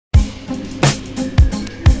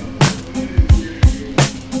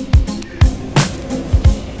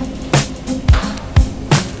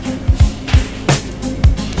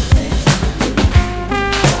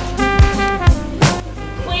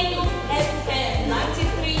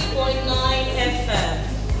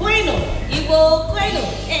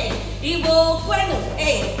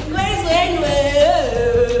Hey, where's Kwenu?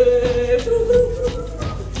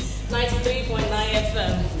 93.9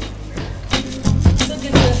 FM. So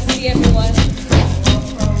good to see everyone.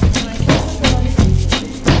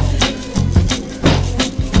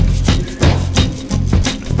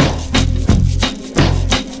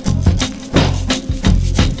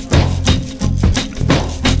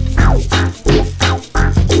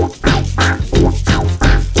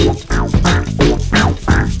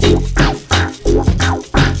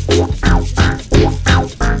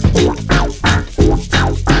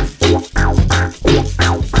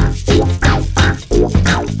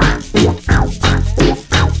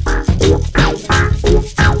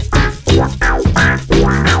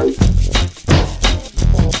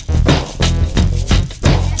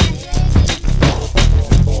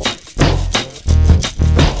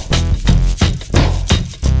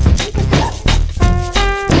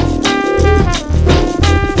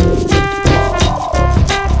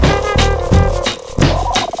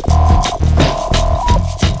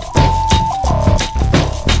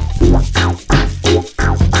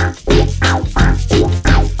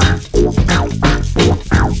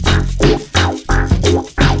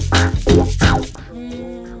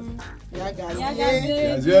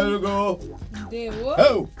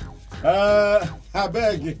 I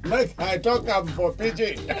beg, make I talk am for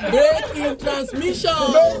PG. Breaking transmission.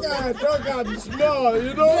 Make I talk am small,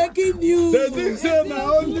 you know. Breaking news. They think say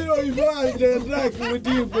na only Oyibo and they like with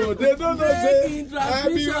Igbo. They don't know say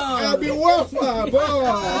I be waffle boy.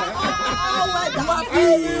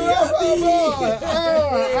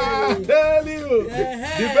 I tell you,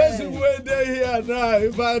 the person wey dey here now,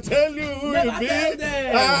 if I tell you who it be,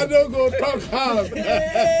 I don't go talk am.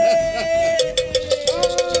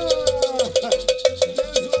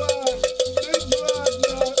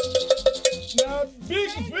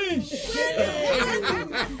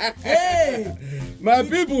 Hey, my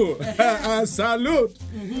people, I salute.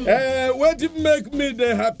 What did make me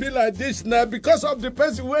the happy like this now? Because of the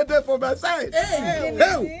person waiting for my side.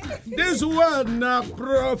 Hey, this one now,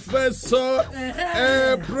 Professor.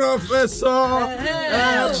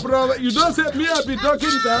 You don't say me, I be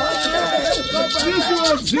talking down. This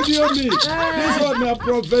one senior me. This one now,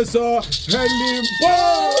 Professor Helen.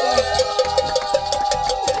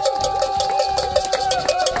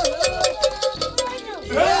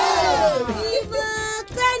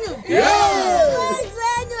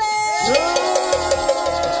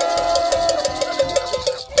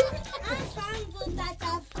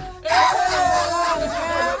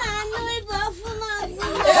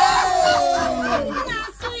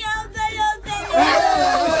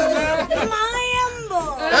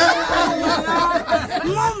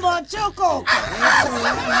 Choco.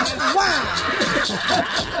 Wow.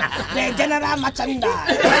 The general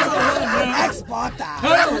merchandise. Exporter.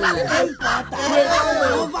 Importer.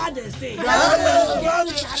 Over the sea. Young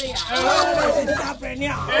carrier.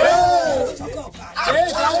 Entrepreneur. Choco.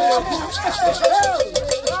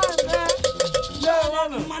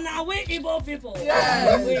 Man, we Igbo people,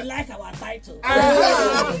 we like our title.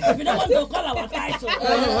 If you don't want to call our title,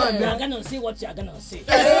 you are going to see what you are going to see.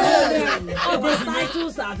 Our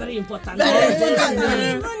titles are very important.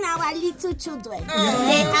 Even our little children,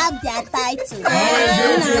 they have their title.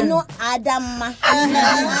 I know Adam,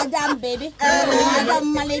 Adam baby,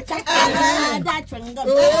 Adam Malika, Adam Chungam,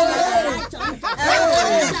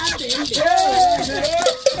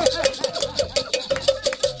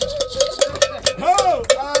 Oh,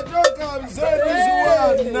 I don't come say this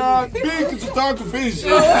one now. Big stockfish.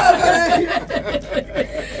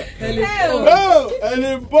 Oh,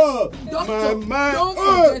 and my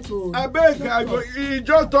I beg, he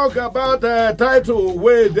just talk about the title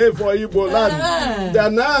way there for Igbo land.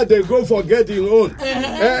 Then now they go for getting own.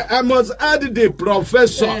 I must add the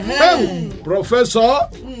professor. Professor.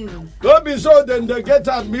 Don't be so then they get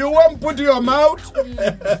at me. You won't put your mouth.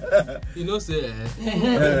 You know, say,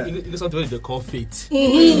 you know something they call fate.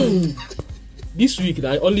 This week,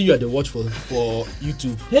 only you are the watch for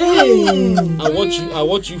YouTube. I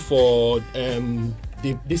watch you for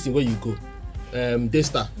this thing where you go.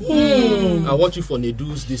 Daystar. I watch you for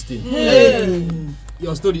Nedu's this thing.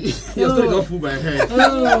 Your story don't fool my head.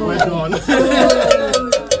 Well done.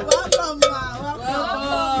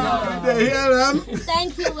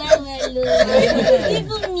 Thank you well.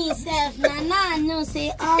 Even myself, now I know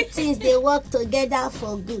say all things they work together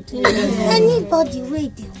for good. Anybody way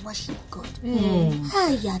they worship God.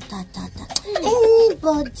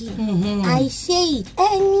 Anybody, I say it,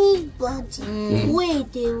 anybody way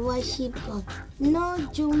they worship God. No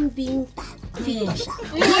jumbinta.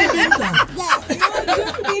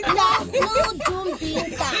 No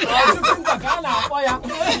jumbinta.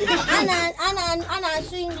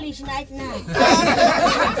 use English right now.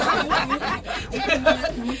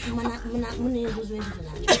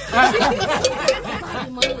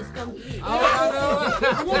 Money is complete. I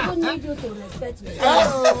don't need you to respect me. You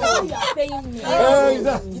are paying me.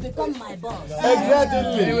 You become my boss.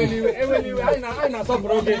 Exactly.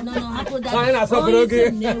 No, how could that?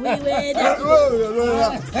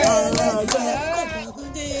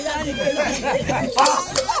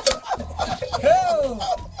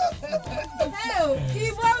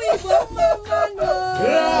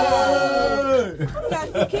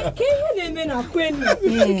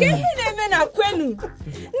 Kwenu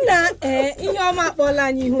na ihe ọma akpọla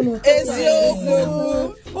anyị ihu n'ụtụtụ eziokwu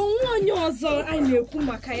onye ọzọ anyị na-ekwu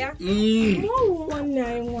maka ya ọwụ nwanne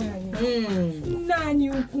anyị nwanyị nne anyị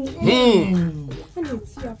ukwu a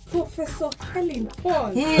na-eti ya Prọfesọ Helen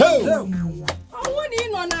Paul. Ọwụ na ị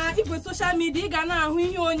nọ na igwe soshal midia ị ga na-ahụ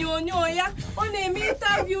ihe onyonyo ya ọ na-eme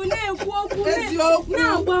intaviu na-ekwu okwu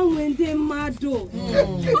na-agbanwe ndị mmadụ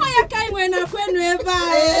ọ ya ka anyị nwere na Kwenu ebe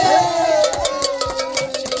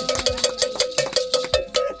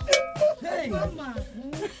Mama,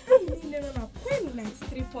 Kwenu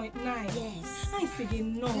 93.9. Yes. I say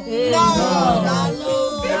no. No.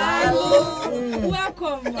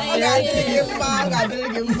 Welcome.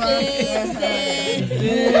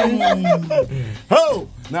 Oh,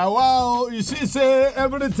 now wow, you see, say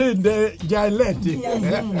everything the Giletti.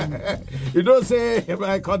 You don't say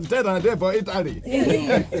my container there for Italy.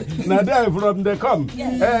 Now there from the come.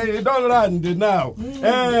 You don't land now.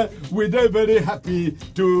 We're very happy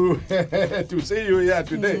to to see you here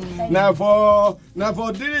today. Now for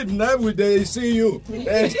did now we they see you.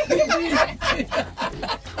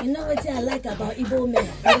 You know what I like about Igbo men?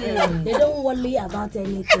 They don't worry about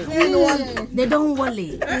anything. They don't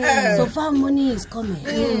worry. So far money is coming.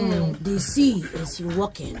 The sea is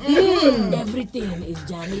working. Everything is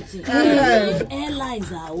generating. If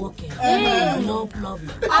airlines are working, no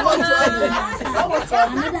problem.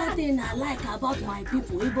 Another thing I like about my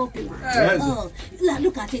people, Igbo people. Oh,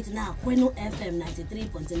 look at it now. Kwenu FM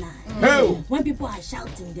 93.9. When people are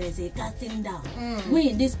shouting, there is a casting down. We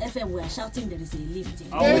in this FM, we are shouting, there is a lifting.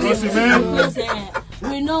 Because,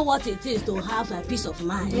 we know what it is to have a peace of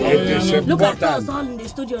mind. Look at us all in the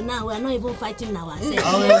studio now. We are not even fighting ourselves. We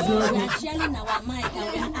are sharing our mic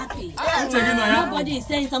and we are happy. Nobody is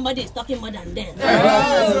saying somebody is talking more than them.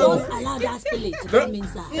 Don't allow that spirit to come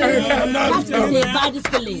inside. That is a bad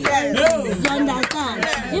spirit. You understand?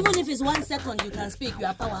 Even if it's 1 second you can speak, you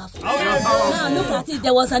are powerful. Now look at it.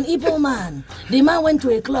 There was an Igbo man. The man went to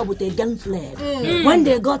a club with a gun flag. When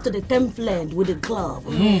they got to the gun flag with the club,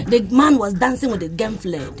 the man was dancing with the gun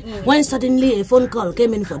flag. When suddenly a phone call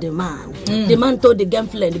came in for the man. The man told the gun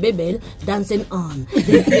flag, baby, dancing on.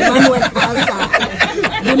 The man went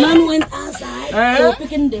outside. The man went outside. They were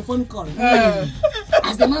picking the phone call.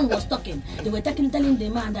 As the man was talking, they were telling the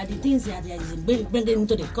man that the things that they are bringing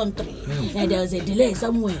into the country, and there was a delay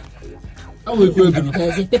somewhere.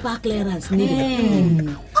 There's a paper clearance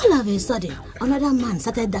needed. All of a sudden, another man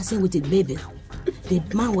started dancing with the baby. The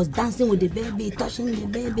man was dancing with the baby, touching the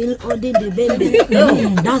baby, holding the baby.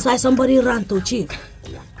 That's why somebody ran to Chief.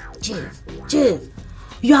 Chief,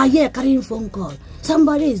 you are here carrying phone call.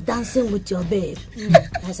 Somebody is dancing with your babe.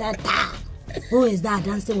 I said, who is that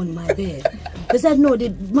dancing with my babe? He said, no, the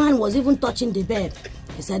man was even touching the babe.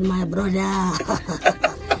 He said, my brother,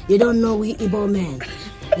 you don't know we Igbo men.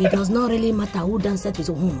 It does not really matter who dances with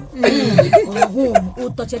whom, or who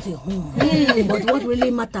touches with whom. But what really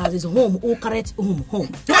matters is who carries whom home.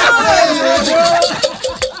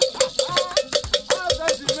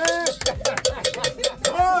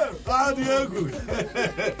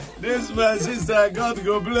 This my sister, God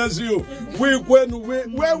go bless you. Where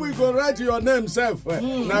we go write your name, self?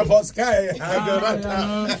 Now for sky, I go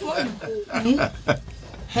write.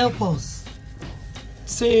 Help us.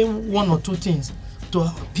 Say one or two things to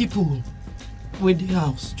our people with the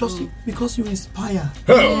house, just because you inspire.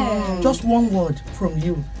 Just one word from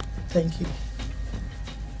you. Thank you.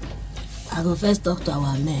 I go first talk to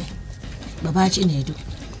our men. Baba Chinedu,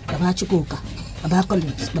 Baba Chukuka, Baba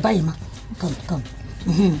Collins, Baba Yama. Come.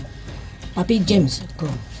 Papi James,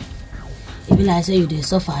 come. If I say you they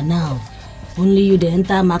suffer now, only you they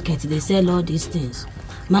enter market, they sell all these things.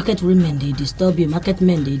 Market women they disturb you, market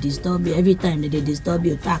men they disturb you. Every time they disturb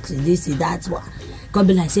you, taxes, this, that's what. God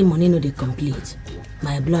be like say money no they complete.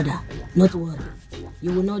 My brother, not worry.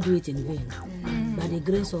 You will not do it in vain. By the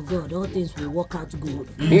grace of God, all things will work out good.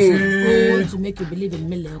 God want to make you believe in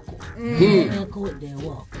miracle. Miracle they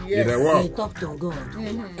work. They talk to God.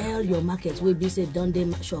 All your markets will be said done they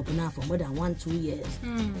shop now for more than 1-2 years.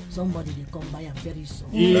 Somebody they come by and very soon.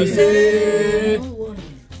 Don't worry,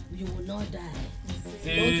 you will not die.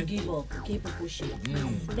 Don't give up. Keep pushing.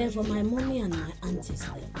 Then for my mommy and my aunties,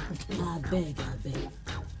 I beg.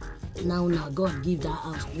 Now God give that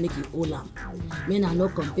house, make it all up. Men are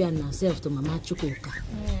not comparing ourselves to Mama Chukwuka.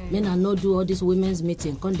 Men are not do all this women's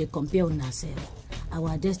meeting, can they compare on ourselves?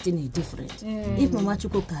 Our destiny is different. If Mama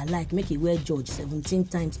Chukwuka like, make it wear George 17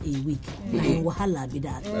 times a week. Now in wahala be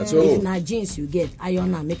that. If na jeans you get,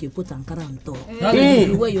 iron and make you put Ankara on top.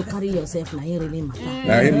 The way you carry yourself, now it really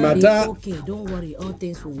matter. Okay, don't worry, all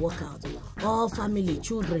things will work out. All family,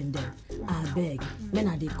 children them, I beg. Men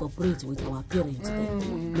are they cooperate with our parents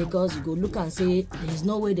then. Because you go look and say, there's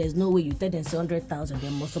no way, you tell them 100,000, they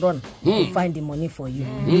must run to find the money for you.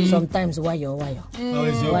 Sometimes why?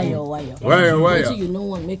 You no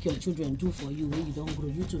one make your children do for you when you don't grow.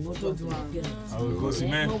 You to not do for your parents.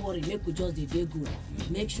 Don't worry, make you just the day good.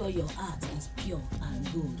 Make sure your heart is pure and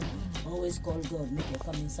good. Always call God, make it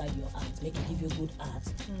come inside your heart, make it give you good heart,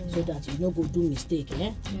 so that you no go do mistake.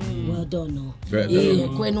 Well done, no.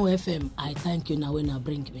 Kwenu FM, I thank you now when I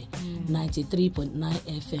bring me 93.9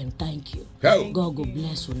 FM. Thank you. God go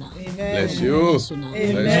bless you now. Bless you.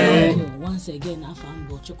 Thank you. Once again, I found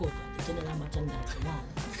Bochoko, the general merchandise.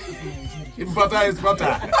 Butter is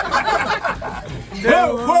butter.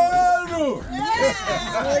 Kwenu.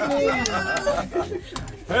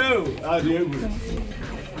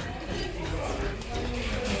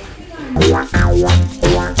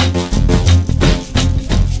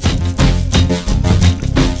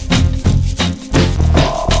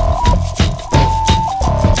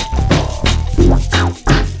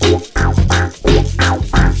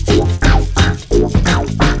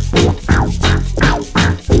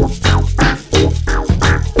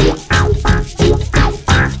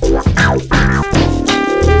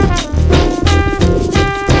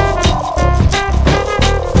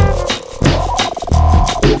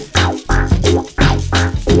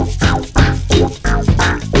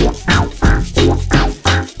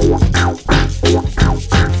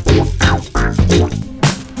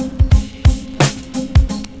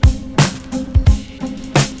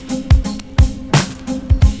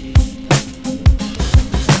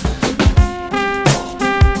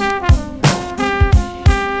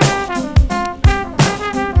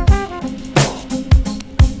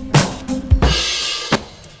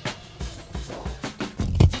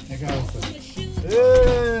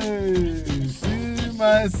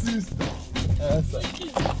 My sister.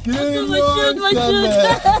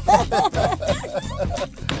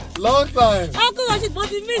 Long time. Uncle Rashid,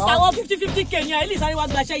 but it means I want 50-50 Kenya. At least I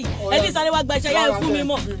want Gashai. At least I want Gashai. I fool me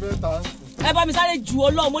more. Eba mi sáré ju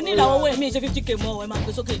Ọlọ́run mo ní ìlàwọ́ owó mi ṣe 50k mọ́ ẹ máa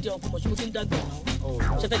gbé sókè díẹ̀ ọkọ̀ mọ̀ ṣe mo ti ń dàgbà náà.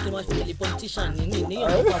 Ṣé fẹ́ kí n máa fi tẹ̀lé politician ní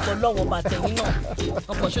ọ̀pọ̀ àfọ lọ́wọ́ bá tẹ̀yìn náà.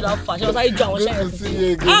 Ọkọ̀ ṣúdà fà ṣe lọ sáré ju àwọn ṣẹ́yìn sí.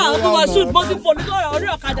 Ọkọ̀ wa shoot bó ti fò ní orí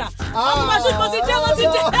ọ̀kadà. Ọkọ̀ wa shoot bó ti dé.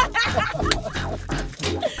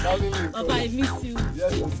 Baba, I miss you.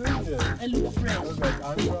 Yes, the same here. I look fresh.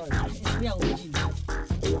 I'm Yeah,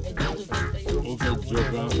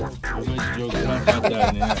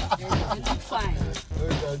 fine.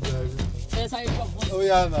 Yes, I drop one. Oh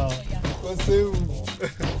yeah, now. What's it?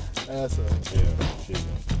 Yes, sir. Yeah.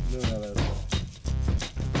 No,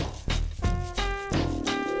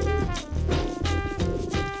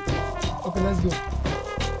 okay, let's go.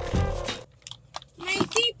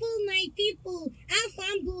 My people, I'm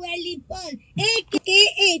from Bueli Paul,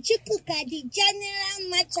 aka Chukwuka, the general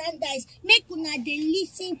merchandise. Make una dey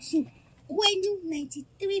listen to Kwenu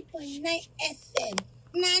 93.9 FM.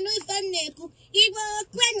 Na no ifeneku, Igbo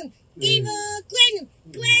Kwenu,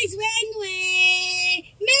 praise Wenwe.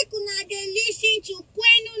 Make una dey listen to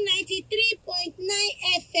Kwenu 93.9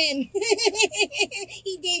 FM.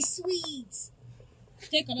 It is sweet.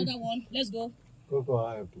 Take another one. Let's go. Go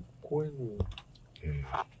ahead. Kwenu.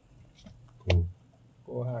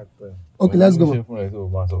 Okay, let's go.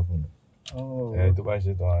 Oh. Baby.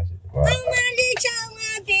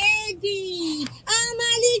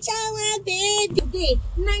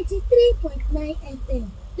 93.9 FM.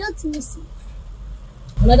 Don't miss it.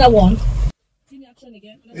 Another one. See me action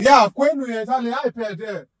again. Yeah, Kwenu is on the iPad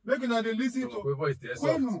there. Make it listen to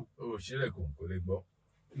Kwenu. Oh, Shileko.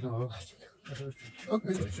 No.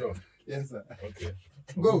 Okay. So sure. Yes, sir. Okay.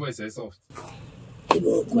 Go. Voice is soft.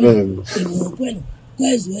 Kwenu.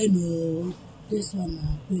 Where's Kwenu? This one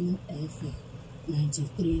now, Kwenu FM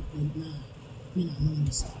 93.9. Me not know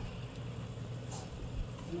this.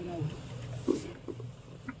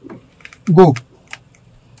 Go.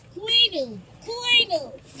 Kwenu.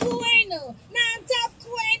 Now top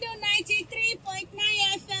Kwenu 93.9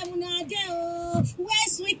 FM Unadeo. Where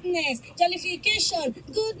sweetness, jollification,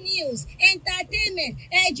 good news, entertainment,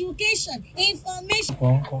 education, information.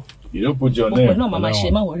 You don't put your name. No, Mama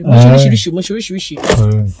Shema worry. Moshirishi.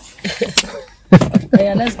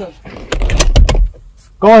 Yeah, let's go.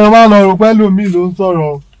 Come on, man, no, pẹ̀lú mi ló ń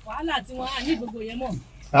sọ̀rọ̀. Wàhálà tí wọ́n á ní gbogbo yẹn mọ̀.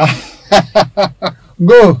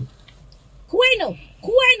 Go. Kwenu.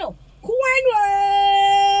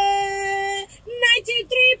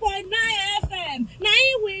 93.9 FM. Now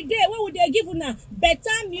we there. What would they give una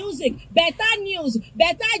better music, better news,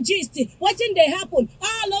 better gist? Wetin dey happen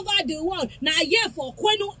all over the world? Now here for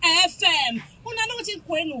Kwenu FM. Una know wetin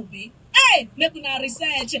Kwenu be? Hey, make una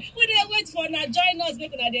research. We dey wait for una join us.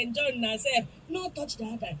 Make una dey enjoy una sef. No touch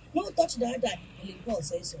that eye. No touch that eye. Helen Paul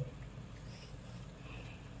say so.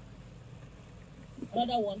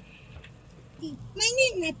 Another one. My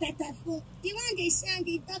name na Tatafo. The one they say and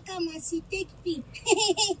they talk as he take pee.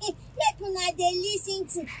 Make una dey listen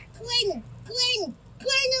to Kwenu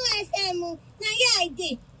FM. Now here I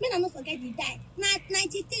dey. Make I no forget the die. Na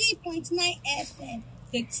 93.9 FM.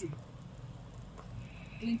 Take two.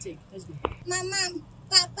 Clean take. Let's go. My mom,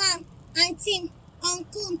 papa, auntie,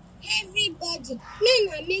 uncle, everybody.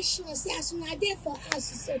 Make sure say as una dey for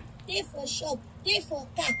house, so dey for shop, dey for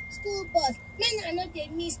car, school bus. Make I no dey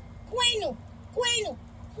miss Kwenu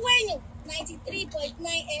 93.9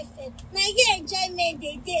 FM. Now you enjoyment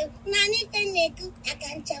they do. Now anything they do, I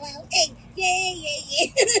can chow. Hey, yeah.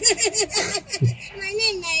 My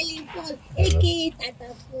name is Helen Paul, aka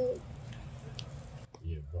Tatafo.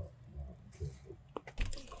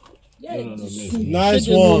 Nice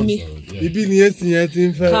one. Ibi ni esi yẹn ti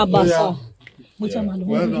ń fẹ́. Kabasa.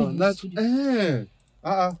 Well done. That's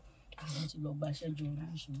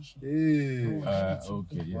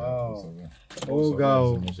Okay, yeah. Wow. Oh,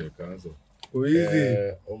 God. Oh,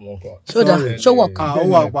 easy. Show work. Ó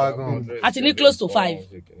wà pa gan. At least close to 5.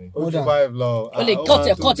 Ó ti 5 lọ. Only cut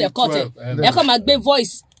it. Ẹ kàn máa gbé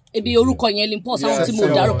voice ebi orúkọ yẹn lè pọ̀ sáwọn tí mo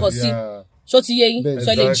dárúkọ sí. Ṣó ti yé yín?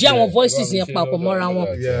 So lè jí àwọn voices yẹn papọ̀ mọ́ra wọn.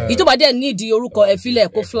 Èyí tó bá dẹ̀ ní ìdí orúkọ ẹ fílẹ̀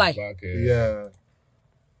kó fly.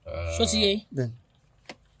 Ṣó ti yé yín?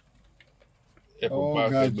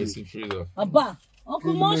 Abba,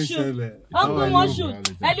 Uncle Moshood.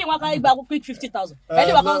 Any one can buy quick 50,000.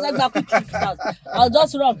 Any one can buy quick 50,000. I'll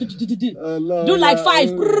just run. Do like 5.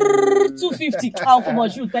 250. Uncle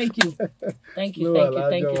Moshood, thank you.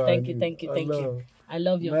 I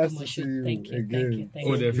love you, Uncle Moshood. Thank you.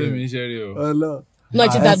 Oh, the film is serious. No,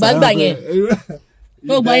 it's dàgbà yẹn.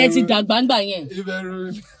 No, but it's dàgbà yẹn.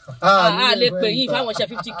 Lè pè yín fáwọn ṣe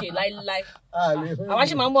 50k láíláí. Àwa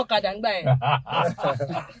ṣe máa ń mọ̀ kadà ńgbà yẹn.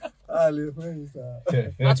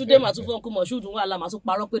 Àtúndé màá tún fún Uncle Moshood wà lá màá tún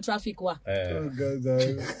parọ́ pé traffic wà.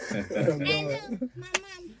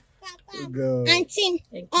 Papa, auntie,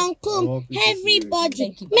 uncle, everybody.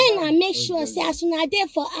 Make sure say as una dey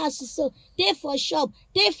for house, so dey for shop,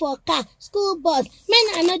 dey for car, school bus.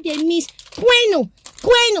 I know they miss Kwenu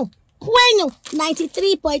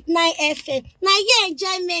 93.9 FM. Now your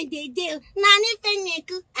enjoyment they do. Now anything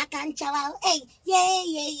I can chow. Hey, yeah.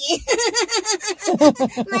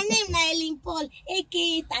 My name is Helen Paul,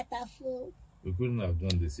 aka Tatafo. We couldn't have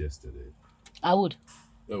done this yesterday. I would.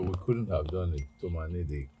 No, we couldn't have done it. To manage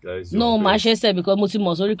the no, Mashe said because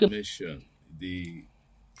the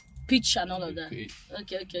pitch and all of that.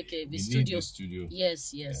 Okay. The studio.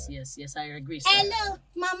 Yes. I agree. Sir. Hello,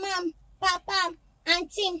 my mom, papa,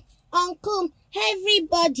 auntie, uncle,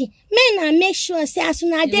 everybody. Make sure say as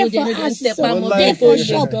una dey for house, dey for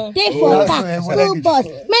shop, dey for car, school bus.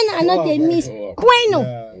 I know they miss Kwenu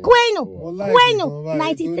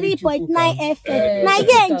 93.9 FM. Now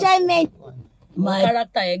your enjoyment. My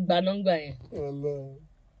character egba number yẹn.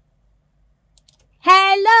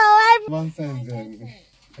 Hello everyone.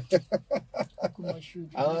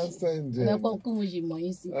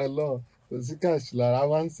 Hello. Kò sí cash lára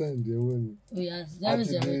wá ń send owó ni. Oya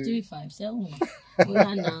 00357.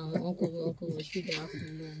 Oya na Uncle Moshood á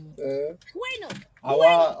fún lówó.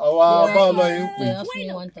 Àwa bá lọ yín pè. Oya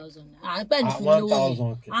fún 1,000. Pẹ́ ní fún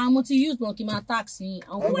lówó. Mo ti use mọ̀ kí n máa tax yín.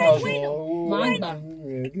 Uncle Moshood máa ń gbà.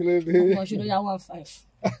 Uncle Moshood ó yá 15.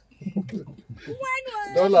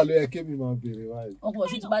 Dọ́là ló yẹ kémi máa béèrè báyìí. Uncle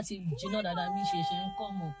Moshood ti bá ti jìnnà dáadáa mi ṣe ń kọ́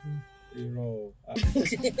mọ̀ kù.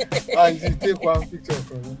 Banji, take one picture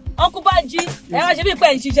from me. Uncle Banji, ẹ wá ṣe bí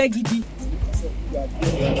pé ń ṣiṣẹ́ gidi.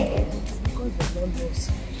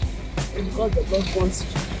 Because the Lord wants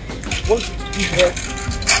you to be there.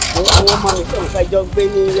 Àwọn ọmọ mi fẹ́ nǹkan jọ gbé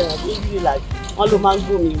ní ìlú ìlàjì. Wọ́n ló máa ń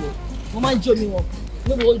gbó mi wọn. Mo máa ń jó mi wọn.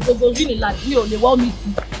 Gbogbo ojú ni ìlàjì mi ò lè wọ́ mi tì.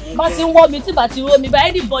 Bá ti ń wọ́ mi tí bá ti ró mi bá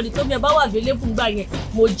anybody tó mi ẹ bá wà available gbà yẹn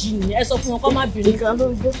mo jí ni ẹ sọ fún wọn kó má bínú. Ìkan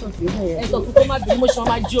ló ń gbé sọ̀tì náà yẹn. Ẹ sọ fún kó má bínú mo ṣe wọn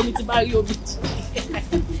máa jí omi tí bá rí omi.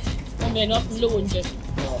 Wọ́n mi ẹ̀ náà fún lówó oúnjẹ.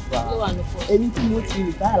 Anything mo ti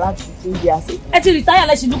retire láti 15 years ago. Ẹ ti retire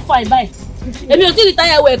like she look fine bye. Èmi ò ti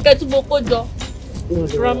retire wẹ̀ kẹ́ tí mo kó jọ.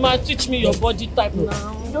 Grandma, teach me your body type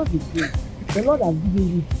now. Just be great. The Lord has given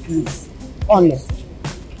you grace. Honest.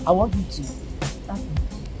 I want you to start.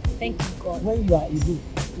 Thank you, God. When you are able,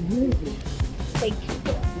 really good. Thank you,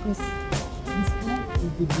 God. Because this life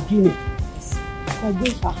is the beginning. You are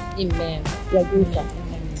going far. Amen. You are going far.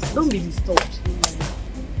 Amen. Don't be disturbed.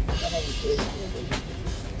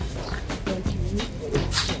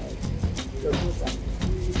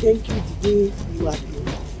 Thank you the way you have been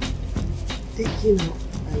taking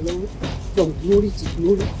along from glory to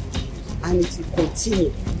glory, and it will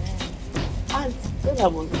continue. And when I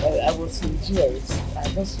was in GS, I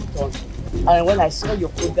just returned. And when I saw your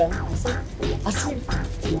program, I said,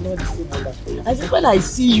 the Lord is so wonderful. I said, when I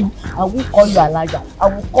see you, I won't call you Elijah. I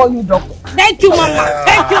will call you Doctor. Thank you, Mama.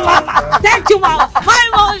 Thank you, Mama. Thank you, Mama. My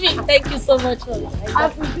mommy. Thank you so much, Mama.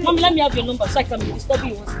 Mommy, let me have your number so I can disturb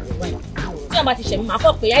you once in a while. Tí a bá ti ṣe mí, màá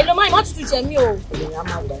fọ́ pé ẹ ló máa ń tutù ṣe mí o. Ènìyàn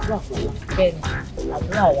máa gbàdúrà fún wa. Bẹ́ẹ̀ni.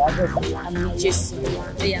 Àdúrà rẹ̀ á bẹ̀rẹ̀. Àmì Jésù.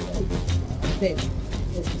 Bẹ́ẹ̀ni.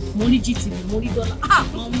 Mo ní GTV, mo ní dọ́là.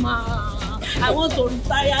 Mama, I want to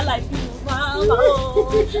retire like you, Mama.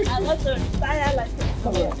 I want to retire like you.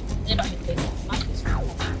 Come here. Never be placed.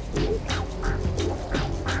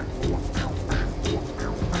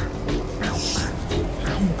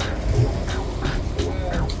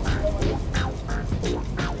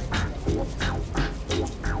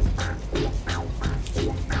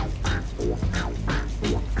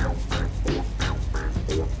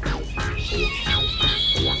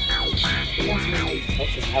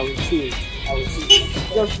 Okay, I will see it. I will see it.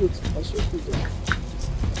 Just go to I should do it.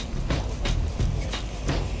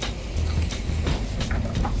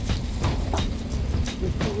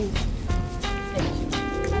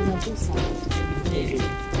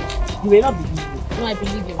 You may not believe me. No, I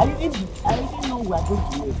believe you. I didn't know we were going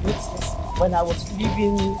to make it. When I was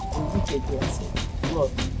leaving a week ago, I said, Lord,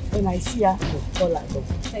 when I see her, I call her Lord.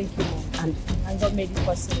 Thank you, Mom. And God made it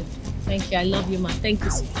possible. Thank you. I love you, Ma. Thank you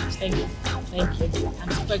so much. Thank you. Thank you.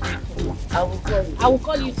 I'm super grateful. I will call you. I will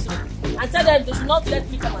call you too. And tell them they should not let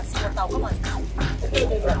me come and see what I will come and see.